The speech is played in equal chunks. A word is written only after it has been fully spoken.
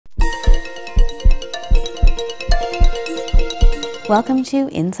Welcome to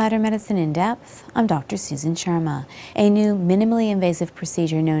Insider Medicine in Depth. I'm Dr. Susan Sharma. A new minimally invasive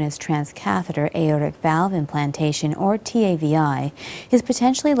procedure known as transcatheter aortic valve implantation, or TAVI, is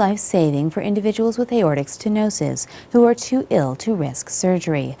potentially life-saving for individuals with aortic stenosis who are too ill to risk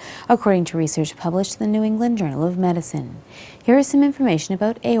surgery, according to research published in the New England Journal of Medicine. Here is some information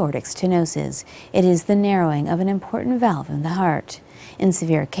about aortic stenosis. It is the narrowing of an important valve in the heart. In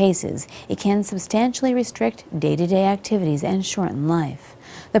severe cases, it can substantially restrict day-to-day activities and shorten life.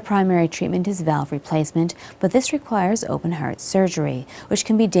 The primary treatment is valve replacement, but this requires open heart surgery, which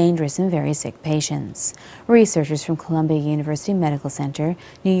can be dangerous in very sick patients. Researchers from Columbia University Medical Center,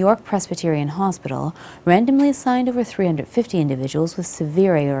 New York Presbyterian Hospital, randomly assigned over 350 individuals with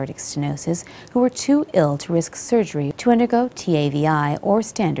severe aortic stenosis who were too ill to risk surgery to undergo TAVI, or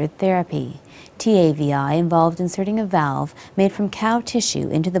standard therapy. TAVI involved inserting a valve made from cow tissue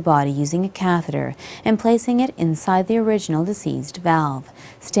into the body using a catheter and placing it inside the original diseased valve.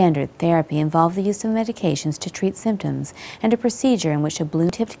 Standard therapy involved the use of medications to treat symptoms and a procedure in which a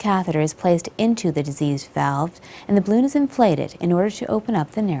balloon-tipped catheter is placed into the diseased valve and the balloon is inflated in order to open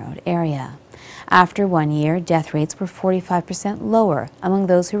up the narrowed area. After 1 year, death rates were 45% lower among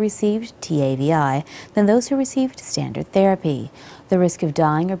those who received TAVI than those who received standard therapy. The risk of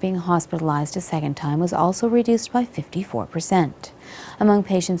dying or being hospitalized a second time was also reduced by 54%. Among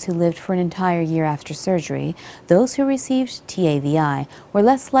patients who lived for an entire year after surgery, those who received TAVI were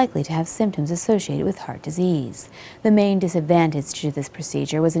less likely to have symptoms associated with heart disease. The main disadvantage to this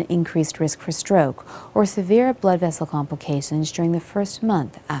procedure was an increased risk for stroke or severe blood vessel complications during the first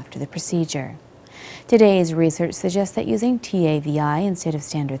month after the procedure. Today's research suggests that using TAVI instead of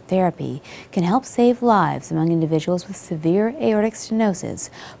standard therapy can help save lives among individuals with severe aortic stenosis,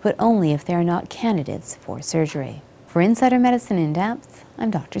 but only if they are not candidates for surgery. For Insider Medicine in Depth, I'm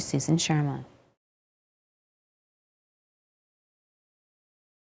Dr. Susan Sharma.